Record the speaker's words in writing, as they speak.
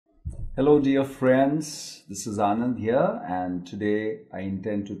Hello dear friends, this is Anand here, and today I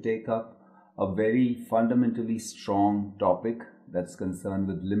intend to take up a very fundamentally strong topic that's concerned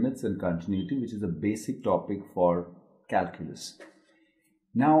with limits and continuity, which is a basic topic for calculus.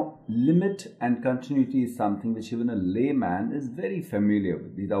 Now, limit and continuity is something which even a layman is very familiar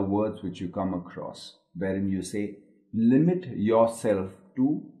with. These are words which you come across, wherein you say limit yourself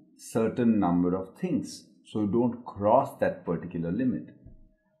to certain number of things, so you don't cross that particular limit.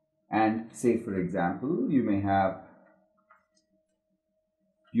 And say, for example, you have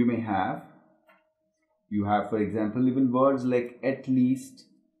for example even words like at least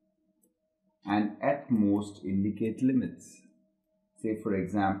and at most indicate limits. Say, for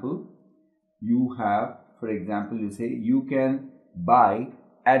example, you say you can buy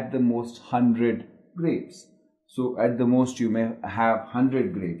at the most 100 grapes. So at the most you may have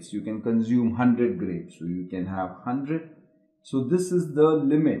 100 grapes. You can consume 100 grapes. So you can have 100. So this is the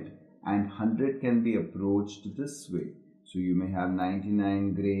limit. And 100 can be approached this way. So you may have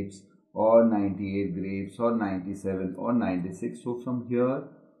 99 grapes or 98 grapes or 97 or 96. So from here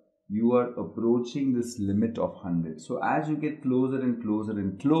you are approaching this limit of 100. So as you get closer and closer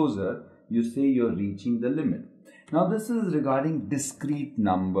and closer, you say you're reaching the limit. Now this is regarding discrete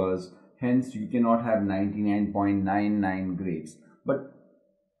numbers. Hence you cannot have 99.99 grapes. But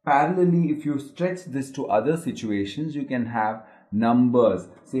parallelly, if you stretch this to other situations, you can have numbers.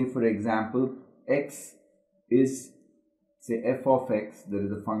 Say, for example, x is, say, f of x. There is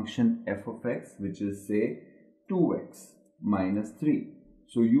a function f of x which is, say, 2x minus 3.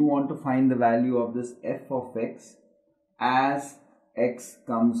 So you want to find the value of this f of x as x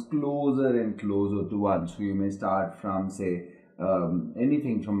comes closer and closer to 1. So you may start from, say,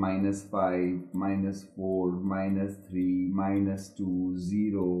 anything from -5, -4, -3, -2,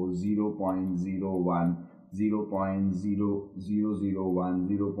 0, 0.01, 0.0001,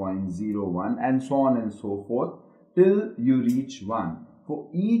 0.01, and so on and so forth till you reach 1. For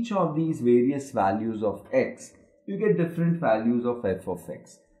each of these various values of x, you get different values of f of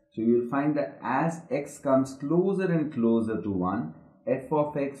x. So you will find that as x comes closer and closer to 1, f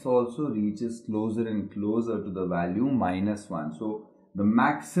of x also reaches closer and closer to the value -1. So the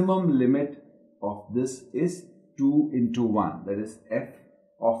maximum limit of this is 2 into 1. That is, f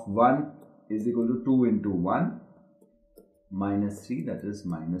of 1 is equal to 2 into 1 minus 3, that is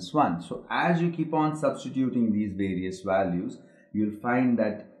 -1. So as you keep on substituting these various values, you will find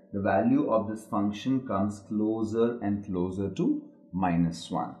that the value of this function comes closer and closer to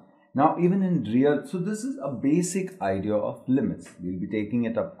 -1. Now, even in real, so this is a basic idea of limits. We'll be taking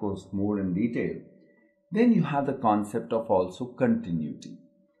it, of course, more in detail. Then you have the concept of also continuity.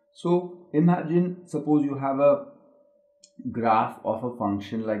 So imagine, suppose you have a graph of a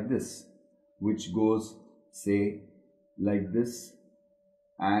function like this, which goes, say, like this,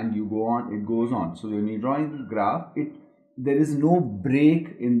 and you go on, it goes on. So when you're drawing the graph, there is no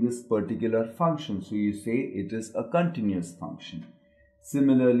break in this particular function. So you say it is a continuous function.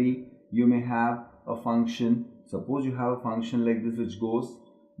 Similarly, you may have a function, suppose you have a function like this which goes,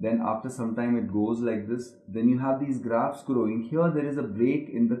 then after some time it goes like this, then you have these graphs growing. Here there is a break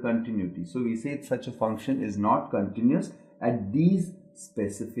in the continuity. So we say such a function is not continuous at these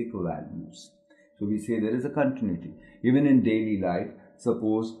specific values. So we say there is a continuity. Even in daily life,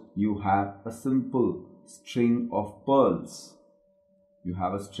 suppose you have a simple string of pearls. You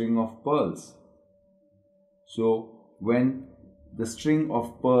have a string of pearls. So when the string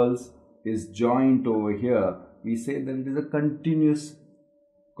of pearls is joined over here, we say that it is a continuous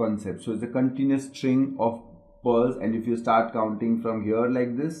concept. So it's a continuous string of pearls, and if you start counting from here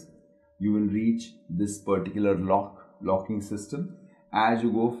like this, you will reach this particular locking system. As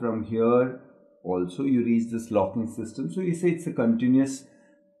you go from here also, you reach this locking system. So you say it's a continuous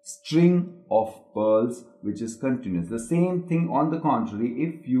string of pearls which is continuous. The same thing on the contrary,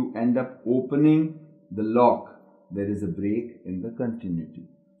 if you end up opening the lock, there is a break in the continuity.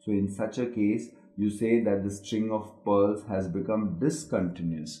 So in such a case, you say that the string of pearls has become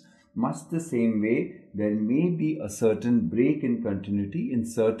discontinuous. Much the same way, there may be a certain break in continuity in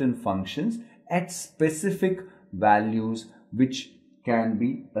certain functions at specific values which can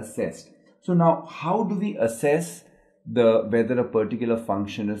be assessed. So now, how do we assess whether a particular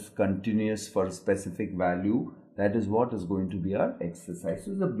function is continuous for a specific value? That is what is going to be our exercise.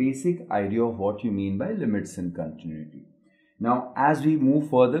 So the basic idea of what you mean by limits and continuity. Now, as we move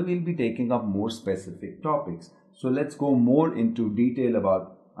further, we'll be taking up more specific topics. So let's go more into detail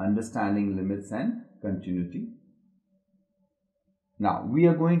about understanding limits and continuity. Now, we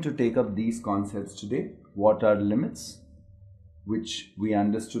are going to take up these concepts today. What are limits? Which we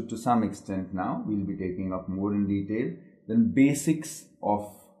understood to some extent now. We'll be taking up more in detail. Then basics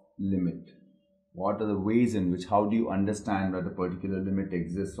of limit. What are the ways in which, how do you understand that a particular limit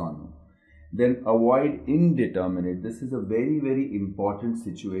exists or no? Then avoid indeterminate. This is a very, very important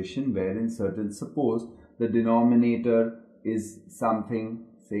situation wherein suppose the denominator is something,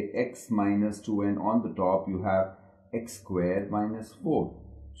 say x minus 2, and on the top you have x squared minus 4.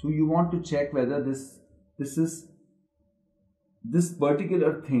 So you want to check whether this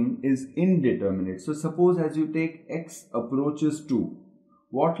particular thing is indeterminate. So suppose as you take x approaches 2,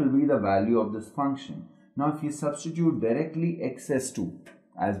 what will be the value of this function? Now if you substitute directly x as 2,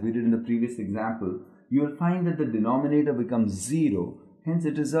 as we did in the previous example, you will find that the denominator becomes 0. Hence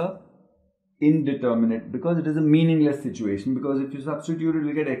it is a indeterminate, because it is a meaningless situation, because if you substitute it,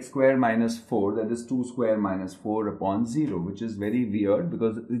 you get x square minus 4, that is 2 square minus 4 upon 0, which is very weird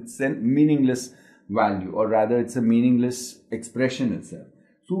because it's a meaningless value, or rather it's a meaningless expression itself.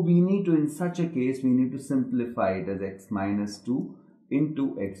 So we need to, in such a case, we need to simplify it as x minus 2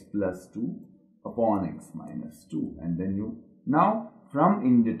 into x plus 2 upon x minus 2, and then now from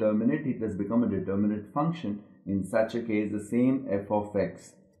indeterminate it has become a determinate function. In such a case, the same f of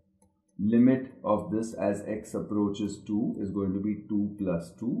x, limit of this as x approaches 2 is going to be 2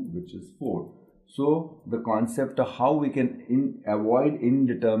 plus 2, which is 4. So the concept of how we can avoid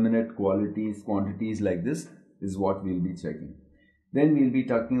indeterminate quantities like this is what we'll be checking. Then we'll be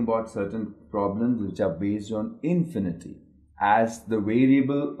talking about certain problems which are based on infinity. As the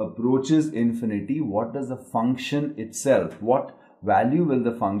variable approaches infinity, what does the function itself, what value will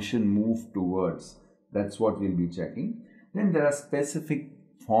the function move towards? That's what we'll be checking. Then there are specific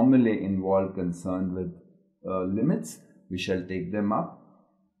formulae involved concerned with limits. We shall take them up.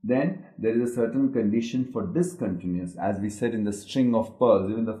 Then there is a certain condition for discontinuous. As we said in the string of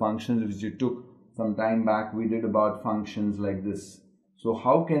pearls, even the functions which you took some time back, we did about functions like this. So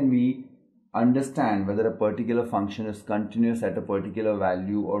how can we understand whether a particular function is continuous at a particular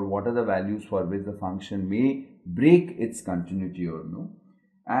value, or what are the values for which the function may break its continuity or no?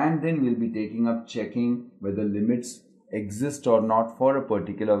 And then we'll be taking up checking whether limits exist or not for a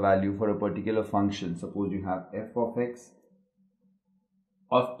particular value, for a particular function. Suppose you have f of x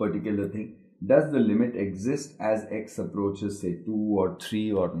of particular thing. Does the limit exist as x approaches, say, 2 or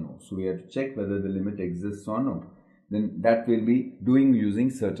 3 or no? So we have to check whether the limit exists or no. Then that will be doing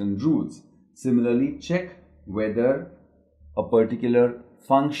using certain rules. Similarly, check whether a particular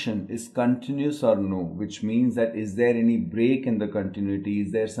function is continuous or no, which means that is there any break in the continuity,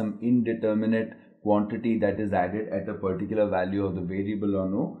 is there some indeterminate quantity that is added at a particular value of the variable or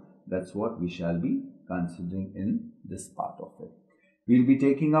no. That's what we shall be considering in this part of it. We'll be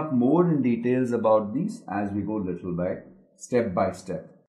taking up more in details about these as we go step by step.